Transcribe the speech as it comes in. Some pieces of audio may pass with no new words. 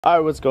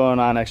Alright, what's going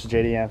on,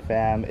 EXTRAJDM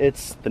fam?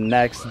 It's the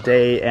next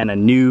day and a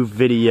new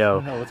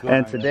video.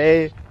 And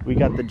today we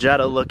got the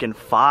Jetta looking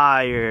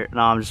fire.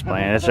 No, I'm just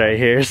playing. It's right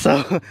here.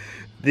 So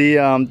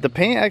the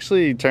paint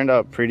actually turned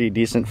out pretty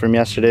decent from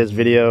yesterday's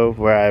video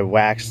where I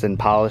waxed and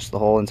polished the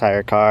whole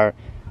entire car.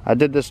 I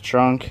did this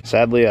trunk.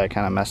 Sadly, I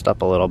kind of messed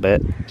up a little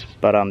bit,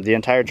 but the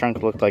entire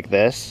trunk looked like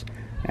this,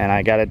 and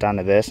I got it down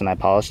to this and I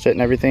polished it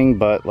and everything,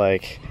 but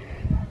like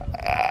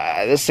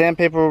the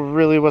sandpaper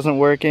really wasn't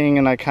working,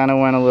 and I kind of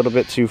went a little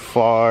bit too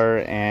far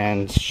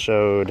and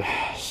showed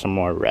some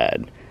more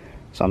red.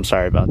 So I'm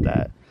sorry about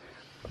that.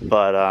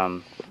 But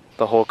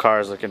the whole car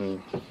is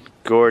looking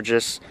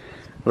gorgeous,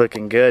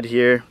 looking good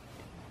here.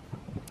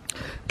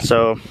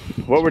 So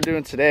what we're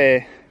doing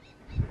today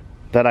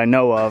that I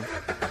know of,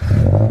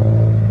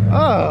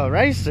 oh,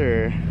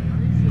 Racer.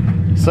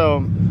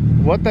 So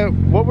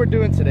what we're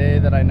doing today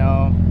that I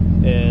know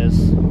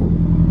is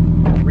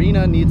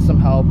Rena needs some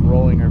help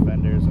rolling her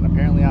fenders, and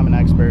apparently I'm an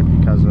expert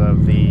because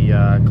of the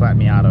Clap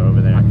Miata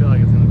over there. I feel like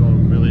it's gonna go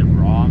really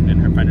wrong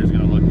and her fender's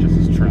gonna look just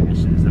as trash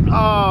as the Miata.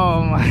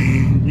 Oh my,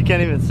 you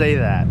can't even say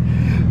that.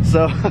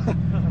 So,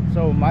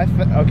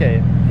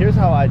 okay, here's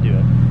how I do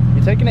it.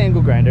 You take an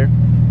angle grinder,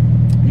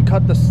 you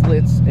cut the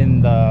slits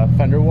in the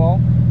fender wall,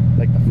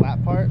 like the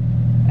flat part,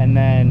 and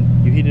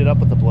then you heat it up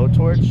with a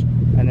blowtorch,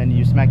 and then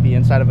you smack the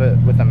inside of it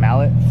with a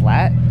mallet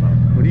flat.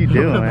 What are you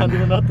doing? I'm not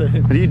doing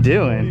nothing. What are you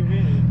doing? What do you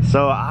mean?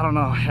 So I don't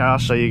know. Here, I'll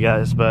show you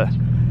guys, but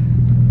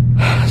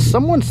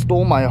someone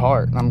stole my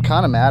heart, and I'm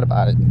kind of mad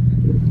about it.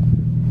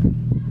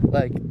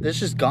 Like, it's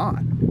just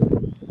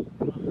gone.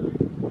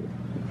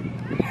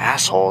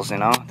 Assholes, you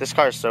know. This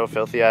car is so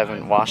filthy. I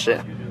haven't washed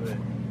it.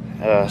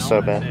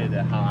 So bad. Say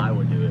that how I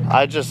would do it.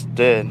 I just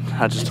did.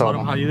 I just told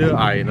them how you do it. All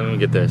right, let me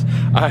get this.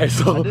 All right,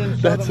 so I didn't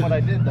show them what I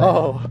did.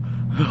 Though.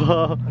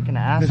 Oh, like an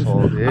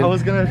asshole, dude. I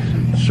was gonna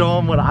show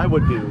them what I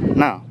would do.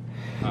 No.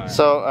 All right.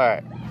 So, all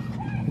right.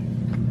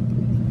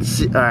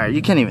 See, all right,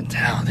 you can't even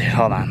tell, dude.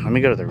 Hold on, let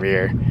me go to the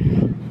rear.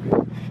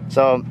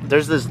 So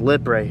there's this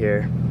lip right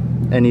here,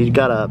 and you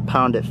gotta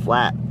pound it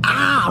flat.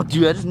 Ow,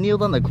 dude! I just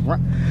kneeled on the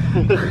ground.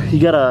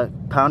 You gotta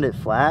pound it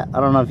flat. I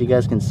don't know if you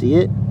guys can see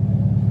it,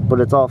 but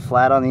it's all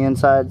flat on the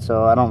inside,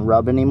 so I don't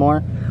rub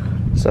anymore.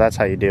 So that's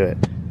how you do it.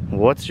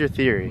 What's your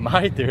theory?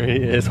 My theory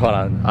is, hold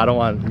on, I don't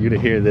want you to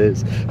hear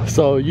this.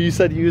 So you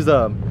said you use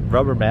a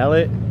rubber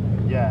mallet.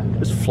 Yeah.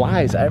 There's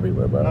flies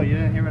everywhere, bro. Oh, you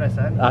didn't hear what I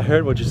said? I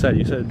heard what you said.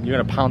 You said you're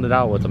gonna pound it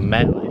out with a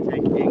mallet. You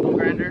take angle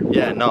grinder?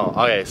 Yeah, no.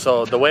 Okay,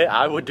 so the way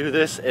I would do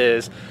this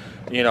is,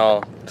 you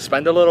know,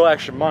 spend a little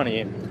extra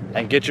money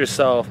and get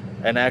yourself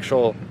an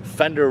actual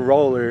fender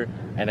roller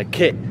and a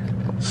kit.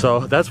 So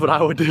that's what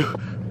I would do.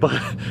 But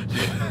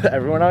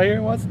everyone out here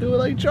wants to do it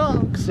like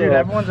chunks. Dude,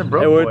 everyone's a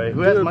broke boy.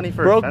 Who has money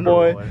for a fender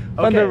roller?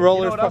 Fender roller.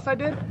 You know what else I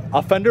did?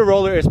 A fender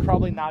roller is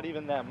probably not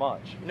even that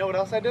much. You know what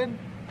else I did?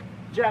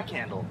 Jack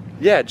handle.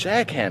 Yeah,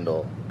 jack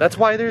handle. That's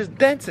why there's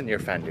dents in your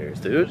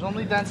fenders, dude. There's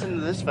only dents in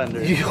this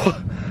fender.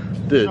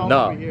 Dude,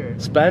 no.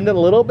 Spend a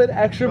little bit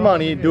extra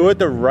money, do it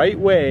the right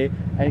way,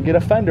 and get a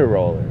fender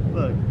roller.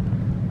 Look.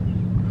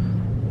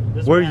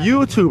 We're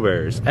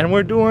YouTubers, and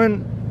we're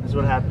doing... This is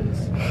what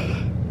happens.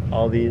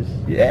 All these.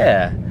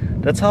 Yeah.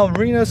 That's how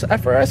Rena's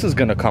FRS is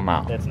gonna come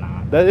out. It's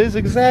not. That is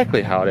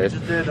exactly how it is.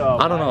 Just did,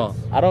 I don't know.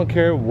 I don't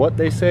care what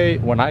they say.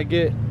 When I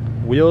get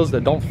wheels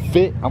that don't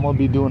fit, I'm gonna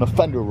be doing a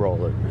fender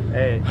roller.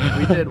 Hey,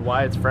 we did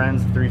Wyatt's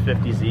Friends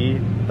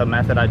 350Z, the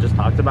method I just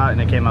talked about, and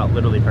it came out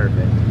literally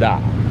perfect. Nah,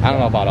 I don't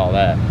know about all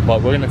that,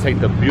 but we're gonna take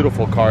the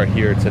beautiful car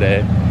here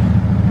today.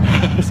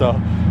 So,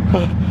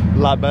 a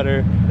lot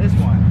better. This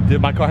one.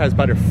 Dude, my car has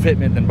better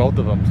fitment than both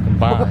of them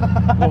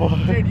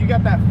combined. Dude, you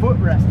got that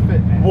footrest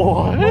fitment.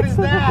 What is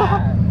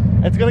that?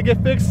 It's gonna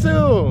get fixed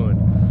soon.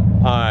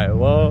 Alright,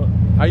 well,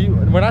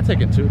 we're not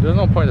taking two. There's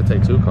no point to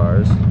take two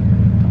cars.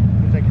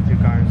 We're taking two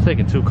cars.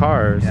 Taking two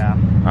cars? Yeah.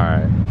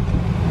 Alright.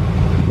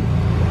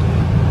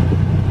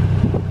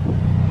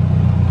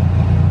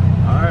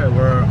 Alright,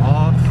 we're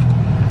off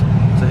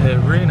to hit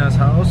Rena's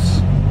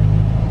house.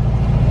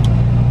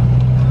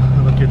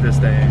 Look at this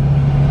thing.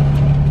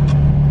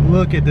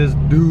 Look at this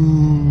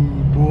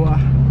dude, boy.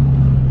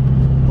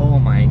 Oh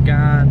my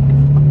god.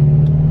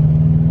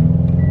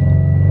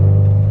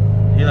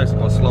 He likes to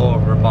go slow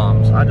over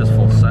bumps. I just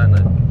full send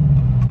it.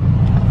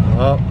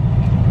 Oh,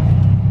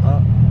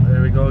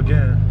 there we go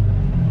again.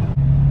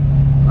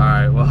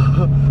 Alright, well,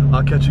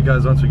 I'll catch you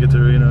guys once we get to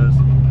Rena's.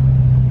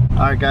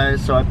 Alright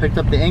guys, so I picked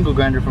up the angle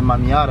grinder from my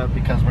Miata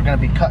because we're gonna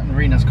be cutting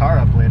Rena's car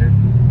up later.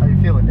 How you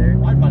feeling, Derek?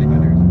 Wide body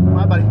fenders.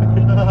 Wide body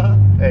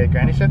fenders. Hey,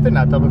 granny shifted,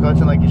 not double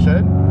clutching like you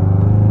should.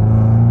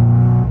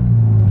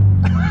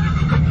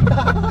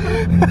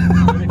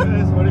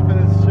 Ready for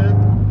this shit?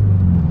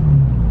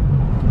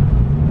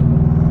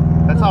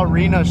 That's how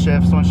Rena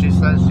shifts when she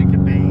says she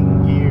can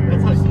bang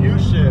gears. That's how you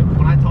shift.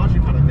 When I taught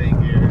you how to bang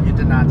gears. You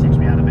did not teach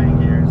me how to bang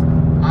gears.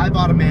 I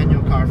bought a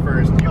manual car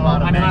first. You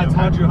bought a and then I manual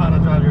taught car. you how to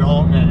drive your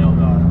own manual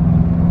car.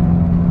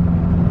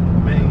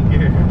 Bang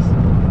gears.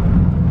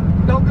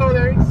 Don't go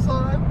there,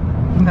 son.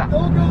 No.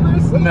 Don't go there,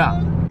 son.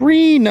 No.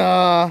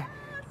 Rena.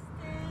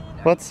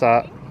 What's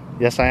up?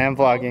 Yes, I am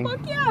vlogging.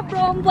 Fuck yeah, bro,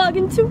 I'm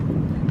vlogging too.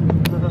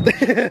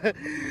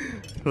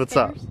 What's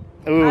up?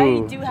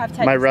 Ooh, I do have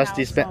tetanus my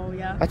rusty now, so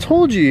yeah. I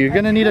told you, you're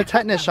gonna need a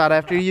tetanus shot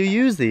after you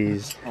use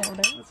these.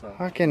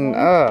 Fucking,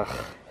 ugh.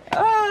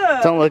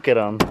 Don't look at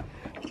them.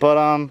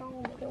 But,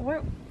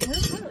 Where's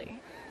Harley?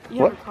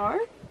 You have a car?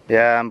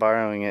 Yeah, I'm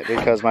borrowing it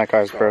because my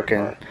car's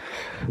broken.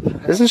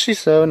 Isn't she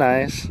so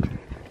nice?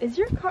 Is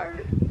your car...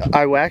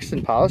 I waxed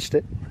and polished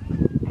it. I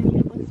mean,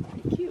 it looks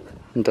pretty cute.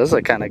 It does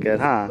look kind of good,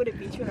 huh? Would it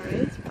beat you in a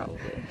race? Probably.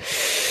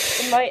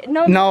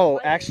 No,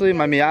 actually,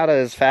 my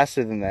Miata is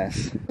faster than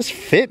this. This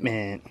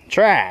fitment,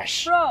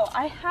 trash. Bro,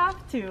 I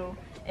have to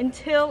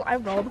until I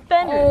roll the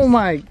fenders. Oh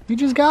my, you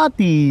just got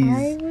these.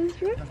 I was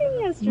drifting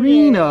yesterday.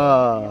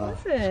 Rena.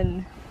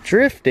 Listen.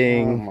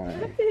 Drifting. Oh my.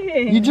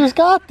 Drifting. You just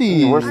got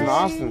these. Worse than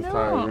Austin's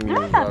tires when he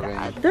They're was not driving.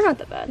 that bad. They're not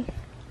that bad.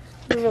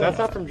 That's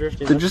not from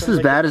drifting. They're just as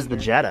bad as the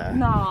Jetta.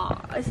 Nah,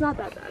 it's not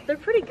that bad. They're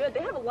pretty good.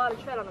 They have a lot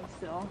of tread on them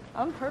still.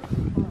 I'm perfect.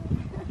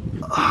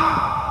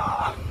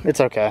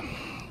 It's okay.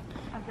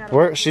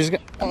 Where she's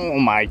gonna. Oh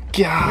my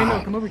god. Hey,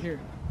 no, come over here.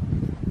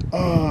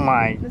 Oh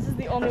my. This is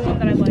the only one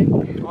that I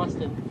like.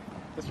 Austin,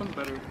 this one's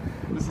better.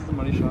 This is the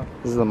money shot.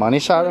 This is the money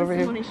shot over This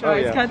here? is money shot. Oh,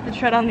 It's yeah. got the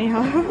tread on the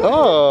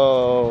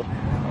Oh.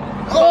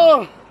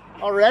 Oh.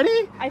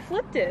 Already? I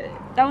flipped it.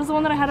 That was the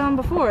one that I had on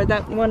before.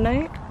 That one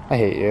night. I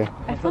hate you.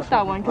 I flipped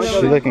that one.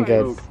 She's looking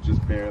good.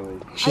 Just barely.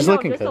 She's I know,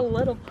 looking just a good.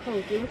 little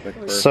poke. It looks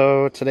good.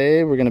 So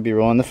today we're gonna be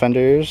rolling the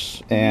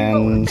fenders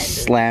and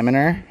slamming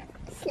her.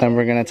 Then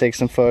we're gonna take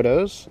some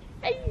photos.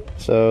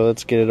 So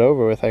let's get it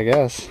over with, I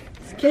guess.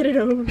 Let's get it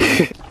over.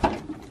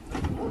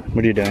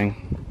 What are you doing?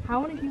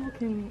 How many people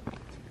can...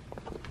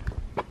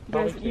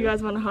 You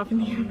guys want to hop in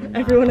the...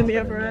 Everyone in the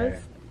upper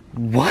S?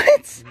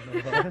 What?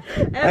 I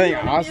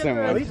think Austin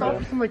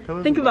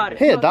was. Think about it.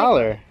 Hey,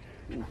 $1.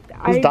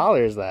 Whose I-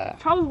 dollar is that?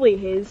 Probably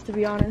his, to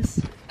be honest.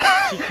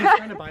 She keeps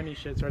trying to buy me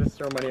shit, so I just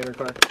throw money in her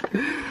car.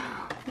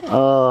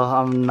 Oh,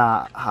 I'm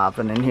not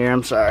hopping in here,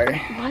 I'm sorry.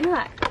 Why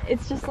not?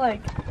 It's just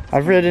like...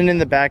 I've ridden in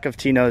the back of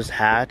Tino's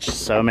hatch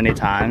so many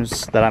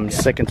times that I'm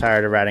sick and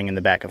tired of riding in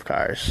the back of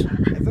cars.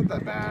 It's not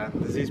that bad.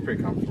 The Z's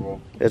pretty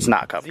comfortable. It's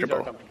not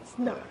comfortable.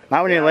 No.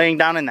 Not when you're laying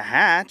down in the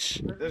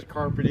hatch. There's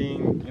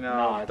carpeting, you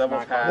know, double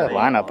That padding.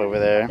 lineup over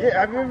there. Yeah,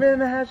 have you ever been in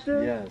the hatch,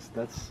 dude? Yes,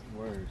 that's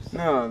worse.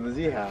 No, the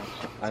Z hatch.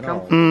 I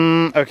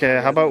know. Okay,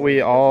 how about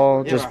we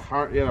all You just...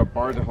 have a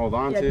bar to hold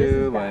on Yeah, to, this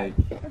is like...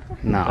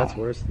 No. That's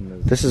worse than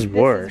this. This is This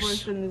worse. is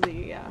worse than the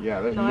Z, yeah.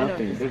 Yeah, there's No, I know.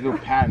 nothing. There's no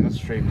padding, that's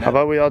straight metal. How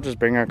about we all just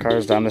bring our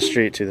cars down the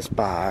street to the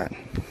spot?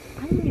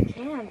 I mean, you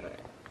can, but...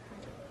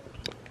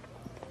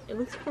 It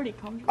looks pretty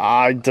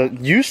comfortable.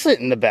 You sit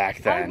in the back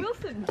I then. will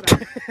sit in the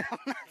back. I'm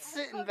not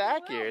sitting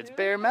back here. It's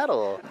bare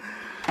metal.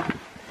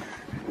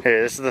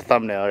 Here, this is the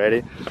thumbnail.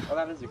 Ready? Oh,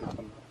 that is a good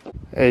one.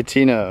 Hey,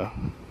 Tino.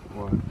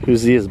 What?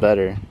 Whose Z is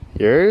better?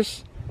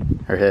 Yours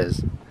or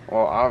his?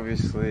 Well,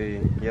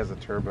 obviously, he has a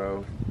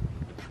turbo,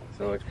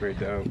 so it looks pretty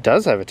dope. He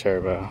does have a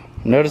turbo.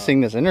 I'm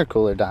noticing this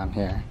intercooler down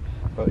here.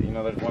 But, you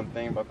know, there's one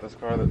thing about this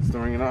car that's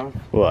throwing it off.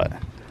 What?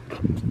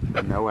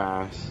 No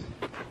ass.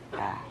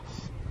 Ass.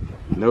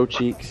 No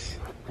cheeks.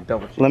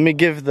 Double cheeks. Let me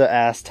give the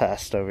ass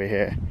test over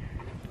here.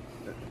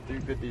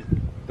 350s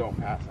don't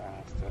pass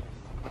ass test.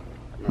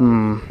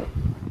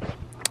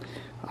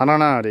 I don't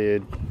know,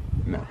 dude.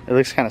 No. It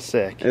looks kind of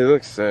sick. It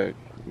looks sick.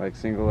 Like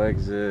single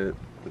exit,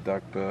 the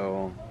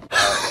duckbill.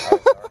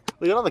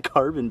 Look at all the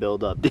carbon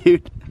buildup,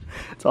 dude.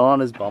 It's all on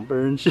his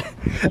bumper and shit.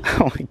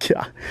 Oh my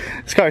god.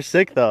 This car's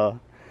sick though.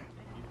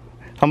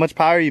 How much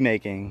power are you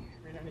making?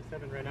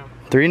 397 right now.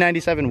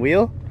 397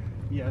 wheel?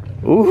 Yeah.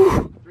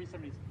 Ooh.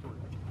 370.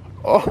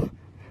 Oh.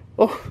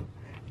 Oh.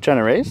 Trying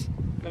to race?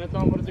 Then it's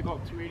on, what is it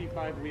called?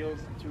 285 wheels,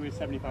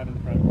 275 in the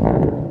front.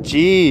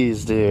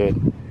 Jeez,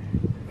 dude.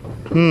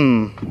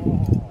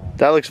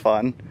 That looks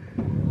fun.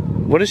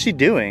 What is she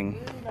doing?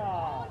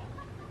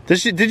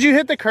 Did you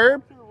hit the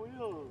curb?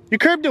 You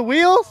curbed the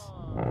wheels?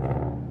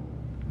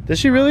 Did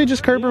she really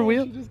just curb her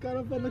wheel? She just got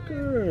up on the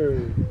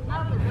curb.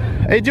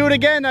 Hey, do it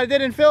again. I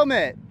didn't film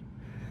it.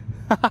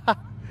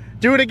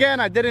 Do it again.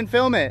 I didn't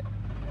film it.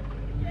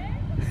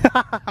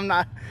 I'm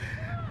not.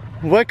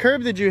 What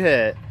curb did you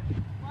hit?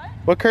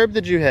 What curb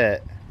did you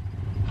hit?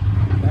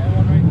 That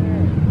one right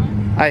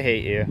there. I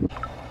hate you.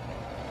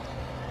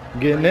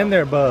 Getting in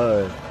there,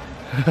 bud.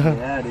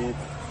 Yeah, dude.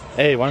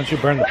 Hey, why don't you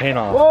burn the paint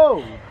off?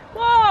 Whoa!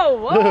 Whoa,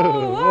 whoa,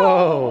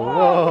 whoa,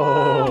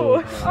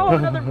 Whoa. Oh,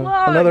 another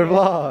vlog. Another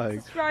vlog.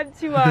 Subscribe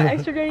to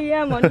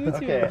EXTRAJDM on YouTube.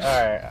 Okay,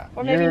 alright.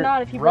 Or maybe Your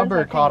not if he burns rubber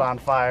my caught paint. on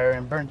fire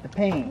and burnt the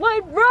paint.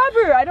 What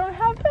rubber? I don't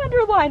have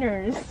fender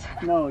liners.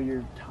 No,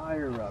 your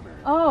tire rubber.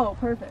 Oh,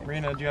 perfect.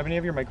 Rena, do you have any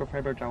of your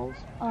microfiber towels?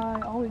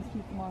 I always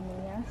keep them on me,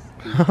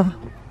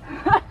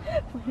 yes.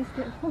 Please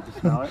do.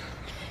 Smell it?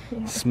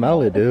 Yeah.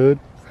 Smell it, dude.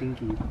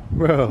 Stinky. Smell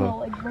Bro.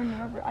 like burning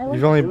rubber. I You've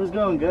like only It was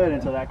going good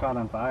until that caught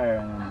on fire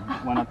and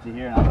then went up to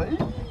here and I was like,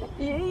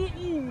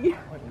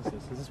 What is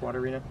this? Is this water,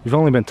 Rena? You've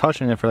only been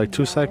touching it for like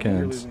 2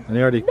 seconds, and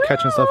you're already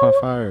catching stuff on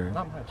fire.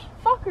 Not much.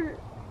 fucker.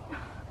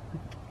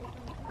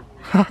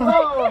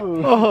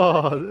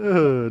 Oh,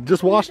 dude,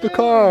 just wash the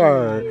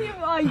car. He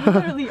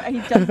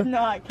does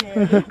not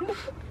care.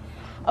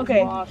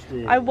 Okay,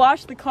 I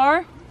washed the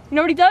car. You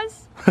know what he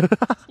does? You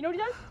know what he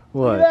does?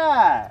 What? Look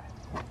at that.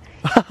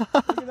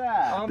 Look at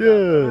that.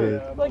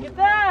 Dude. Look at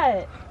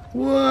that.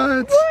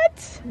 What?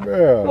 What?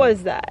 Bro. What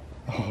is that?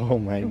 Oh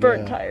my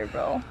Burnt god. tire,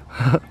 bro.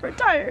 Burnt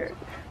tire.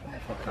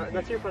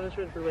 That's your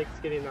punishment for like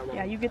skidding that long.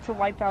 Yeah, you get to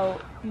wipe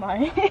out my.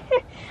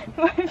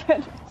 my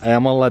Hey,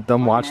 I'm gonna let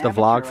them watch the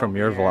vlog from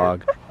your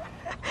vlog.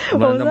 I'm What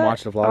letting was them that?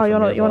 watch the vlog. Oh, from you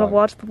wanna your vlog.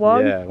 watch the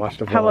vlog? Yeah, watch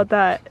the vlog. How about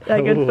that?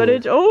 That good Ooh.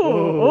 footage?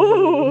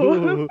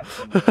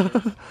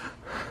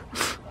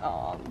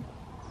 Oh,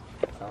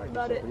 sorry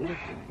about it.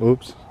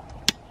 Oops.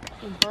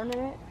 You burning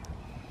it?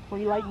 Were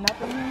you lighting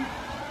up in here?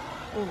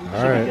 Oh,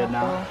 All right. Good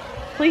now.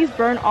 Please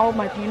burn all of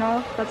my paint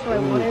off. That's what I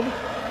wanted.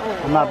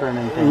 I'm not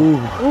burning anything. Ooh.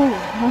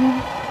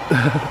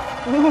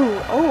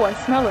 Ooh, oh, I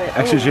smell it.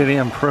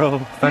 EXTRAJDM Pro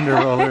Fender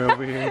roller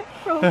over here.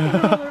 Oh.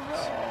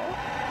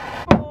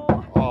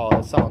 Oh,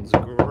 that sounds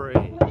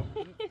great.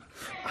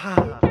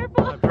 Ah, I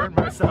burned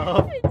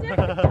myself.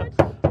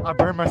 I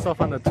burned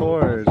myself on the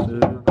torch,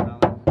 dude.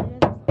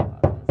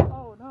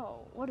 Oh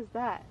no, what is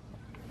that?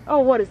 Oh,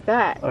 what is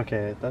that?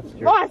 Okay, that's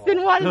your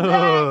Boston, fault. what is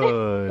that?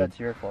 Dude. That's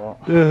your fault.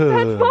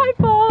 That's my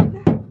fault.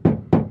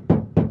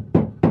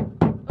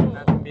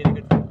 Imagine being a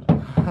good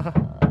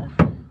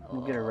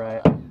We'll get it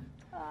right.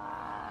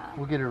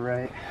 We'll get it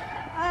right.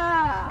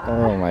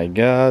 Oh my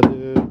god,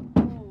 dude.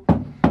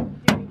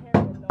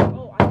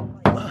 Oh, I don't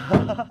like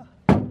that.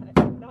 I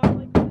do not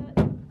like that.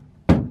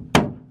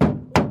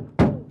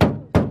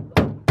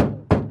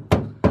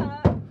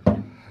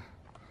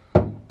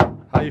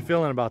 How you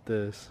feeling about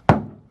this?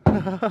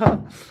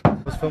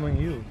 Who's filming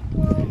you?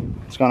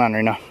 What's going on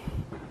right now?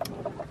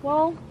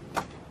 Well,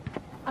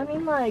 I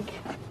mean, like,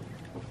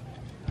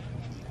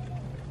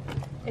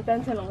 it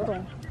bent in a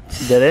little.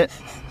 Did it?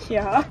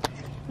 Yeah,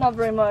 not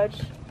very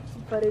much,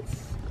 but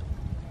it's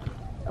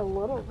a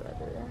little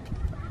better.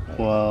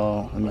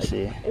 Well, let me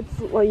see. It's,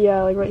 well,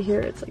 yeah, like right here,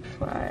 it's like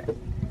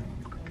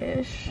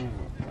flat-ish.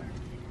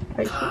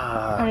 Right here.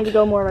 I need to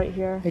go more right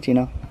here. Hey,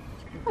 Tino.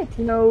 Hi,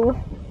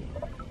 Tino.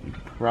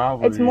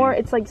 Probably. It's more,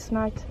 it's like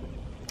smacked.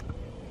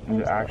 Is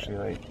it actually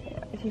like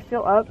If you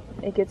fill up,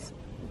 it gets,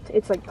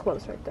 it's like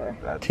close right there.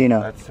 that's, Tino.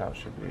 That's how it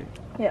should be.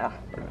 Yeah.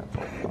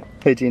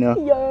 Hey, Tino.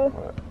 Yeah.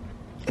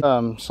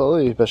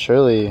 Slowly but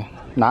surely,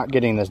 not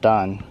getting this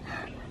done.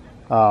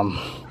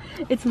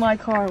 It's my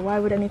car. Why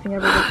would anything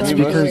ever get done? You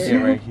because- mostly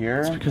get right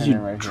here. It's because and you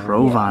then right here.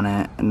 drove on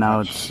it, and now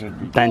That it's should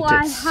be- bent Well,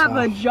 I itself. have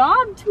a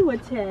job to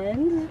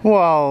attend.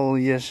 Well,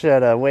 you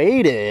should have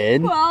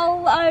waited.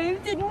 Well, I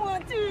didn't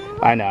want to.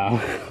 I know.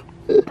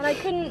 And I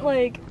couldn't,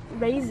 like,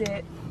 raise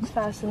it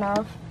fast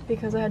enough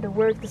because I had to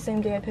work the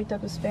same day I picked up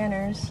the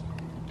spanners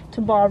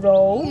to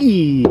borrow.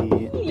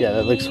 Yeah,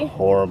 that looks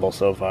horrible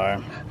so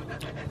far.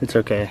 It's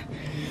okay.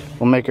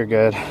 We'll make her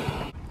good.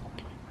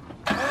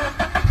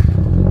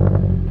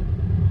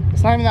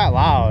 It's not even that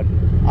loud.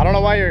 I don't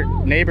know why your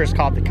neighbors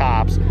called the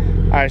cops.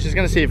 Alright, she's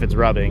gonna see if it's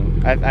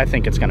rubbing. I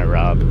think it's gonna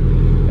rub.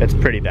 It's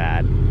pretty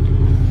bad.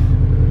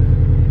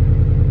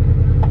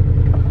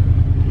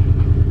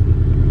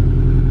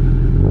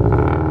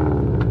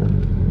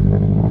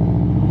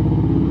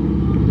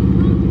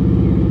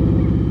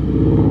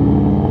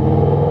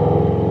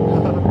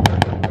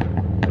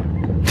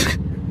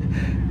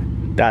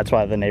 That's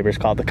why the neighbors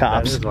called the That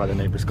cops. is why the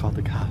neighbors called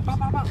the cops.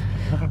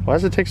 Why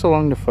does it take so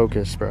long to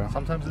focus, bro?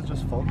 Sometimes it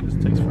just focus.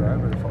 It takes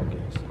forever to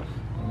focus.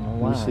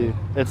 Let me see.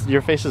 It's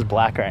your face is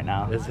black right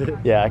now. Is it?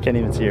 Yeah, I can't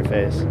even see your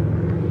face.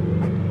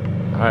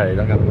 Alright,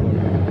 I gotta go.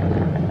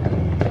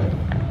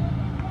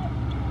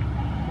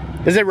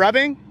 Is it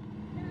rubbing?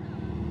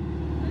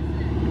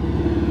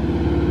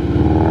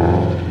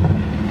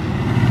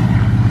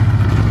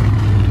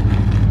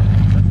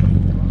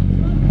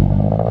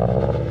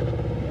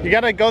 You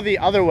gotta go the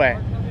other way.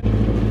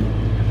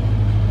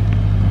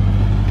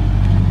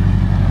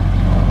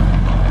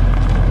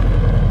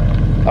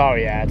 Oh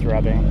yeah, it's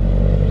rubbing.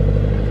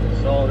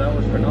 So that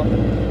was for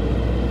nothing.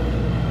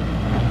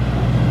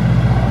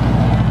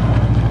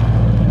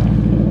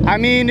 I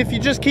mean, if you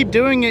just keep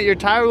doing it, your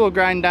tire will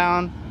grind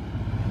down.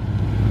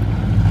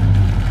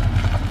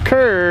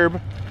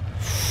 Curb.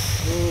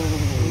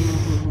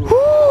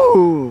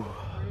 Woo.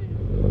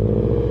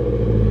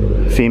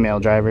 Female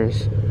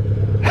drivers.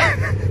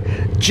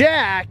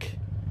 Jack!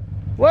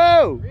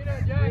 Whoa!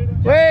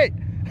 Wait!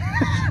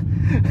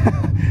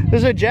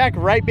 There's a jack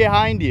right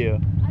behind you.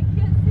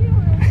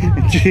 I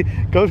can't see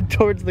where Go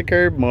towards the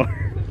curb more.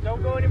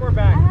 Don't go any more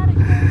back.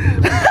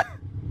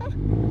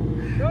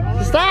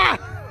 Stop!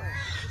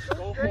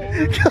 Go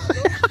forward.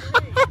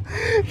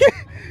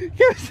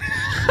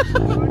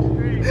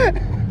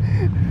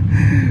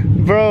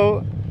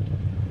 Bro,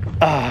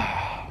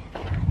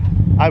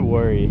 I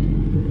worry.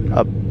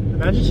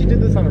 Imagine she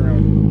did this on her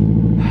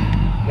own.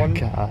 One,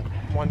 God.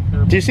 one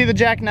curve. Do you see the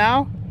jack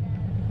now?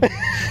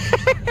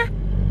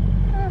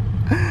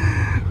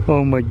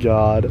 Oh my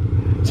God.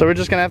 So we're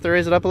just gonna have to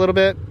raise it up a little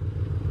bit,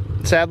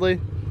 sadly.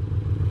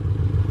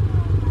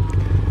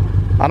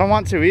 I don't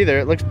want to either.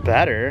 It looks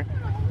better.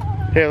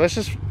 Here, let's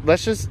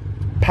just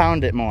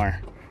pound it more.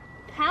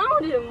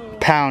 Pound it more?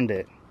 Pound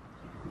it.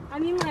 I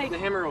mean, like... The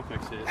hammer will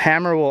fix it.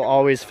 Hammer will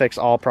always fix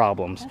all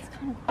problems. That's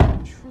kind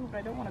of true, but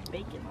I don't want to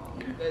bake it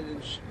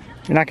on.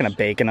 You're not gonna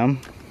bacon them.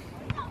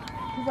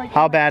 Like,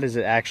 How bad is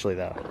it actually,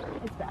 though?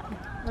 It's bad.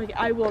 Like,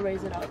 I will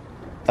raise it up.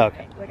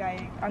 Okay. Like,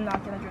 I'm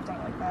not gonna drift on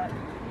it like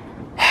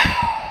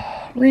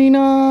that. Rena.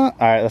 All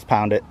right, let's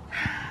pound it.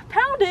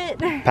 Pound it!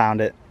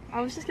 Pound it.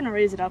 I was just gonna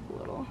raise it up a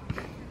little.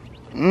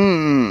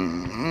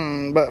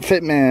 But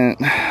fitment.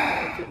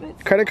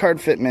 Credit card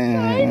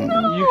fitment.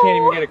 You can't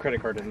even get a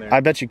credit card in there. I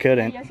bet you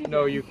couldn't. Yes, you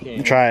No, can. you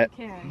can't. Try it.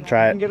 You can.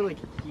 Try You can it. get it like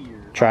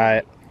here. Try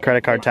it.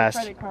 Credit card test.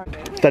 Credit card.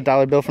 That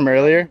dollar bill from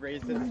earlier?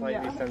 Raised it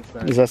slightly since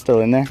then. Is that still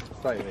in there?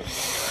 Slightly.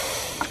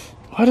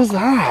 What is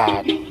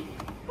that? You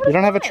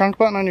don't have a trunk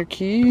button on your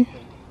key?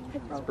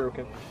 It's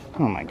broken.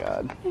 Oh my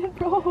god.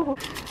 Bro.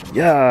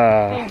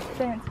 Yeah.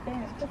 Fans.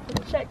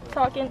 Check,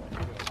 talking.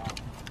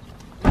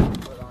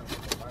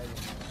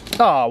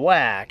 Oh,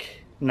 whack.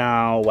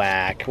 No,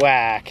 whack.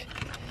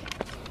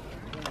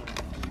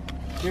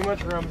 Too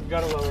much room, you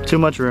gotta lower it. Too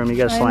much room, you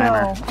gotta slam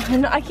her. I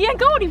know. I can't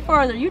go any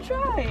farther. You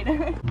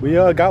tried. We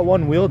got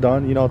one wheel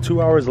done, you know,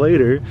 2 hours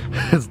later.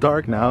 It's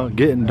dark now,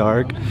 getting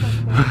dark.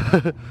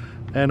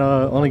 And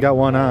only got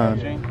one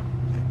on.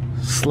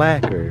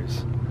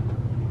 Slackers.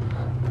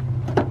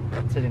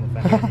 It's hitting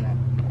the fender, isn't it?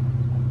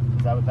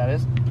 Is that what that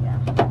is? Yeah.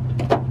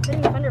 It's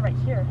hitting the fender right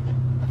here.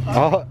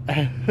 Oh,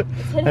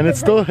 and it's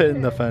still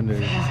hitting the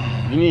fenders.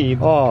 You need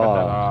to cut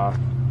that Oh, off.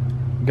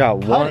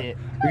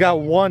 we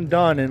got one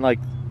done in like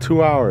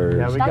 2 hours.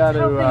 Yeah, we That's gotta,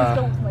 how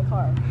things go with my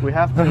car. we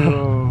have to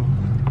Oh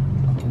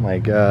my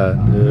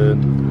god, dude.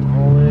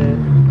 roll it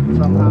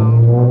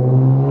somehow.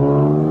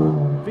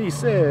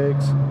 V6.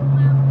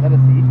 Is that a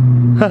Z?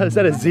 Is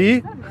that a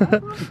Z?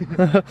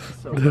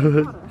 So,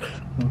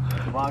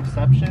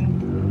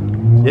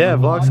 vlogception. Yeah,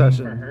 vlog For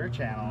session. her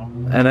channel.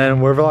 And then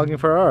we're vlogging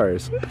for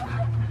ours.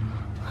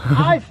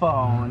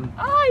 iPhone.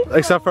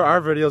 Except for our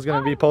video is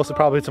gonna be posted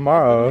probably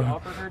tomorrow.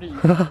 Offer her to use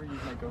whatever you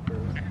might go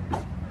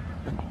first.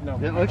 No.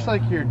 It looks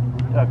like you're,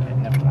 okay,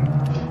 never mind.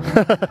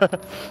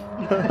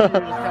 You're just kind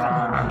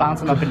of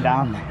bouncing up and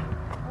down there.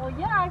 Well,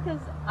 yeah,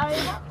 because I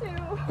have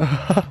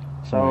to.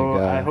 So Oh my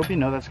God. I hope you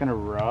know that's gonna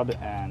rub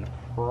and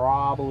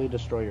probably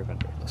destroy your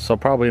fender. So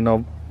probably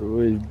no,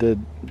 we did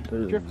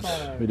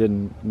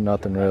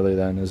nothing really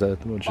then. Is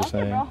that what you're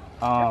saying?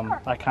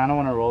 I kind of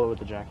want to roll it with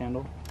the jack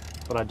handle,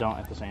 but I don't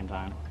at the same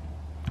time.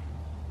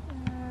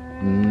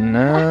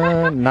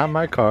 Nah, not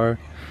my car.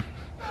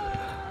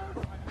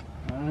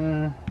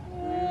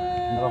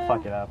 It'll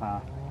fuck it up, huh?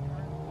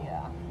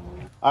 Yeah.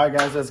 Alright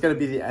guys, that's going to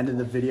be the end of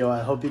the video. I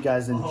hope you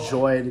guys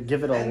enjoyed.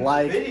 Give it a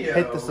like,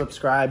 hit the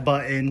subscribe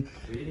button.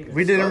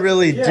 We didn't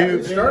really do...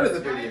 We started the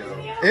video.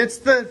 It's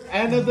the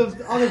End of the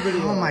other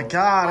video. Oh my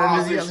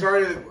god. We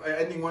started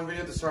ending one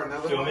video to start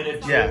another. You want me to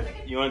trip?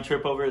 Yeah. You want to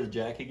trip over the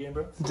jack again,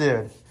 bro?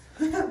 Dude.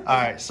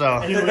 Alright, so...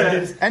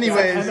 Anyways,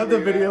 Anyways. end of the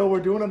video.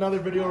 We're doing another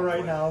video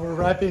right now. We're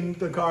wrapping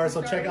the car,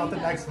 so check out the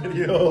next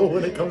video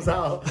when it comes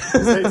out.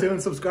 Stay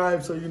tuned,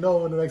 subscribe so you know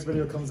when the next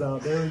video comes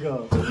out. There we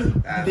go.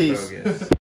 Peace.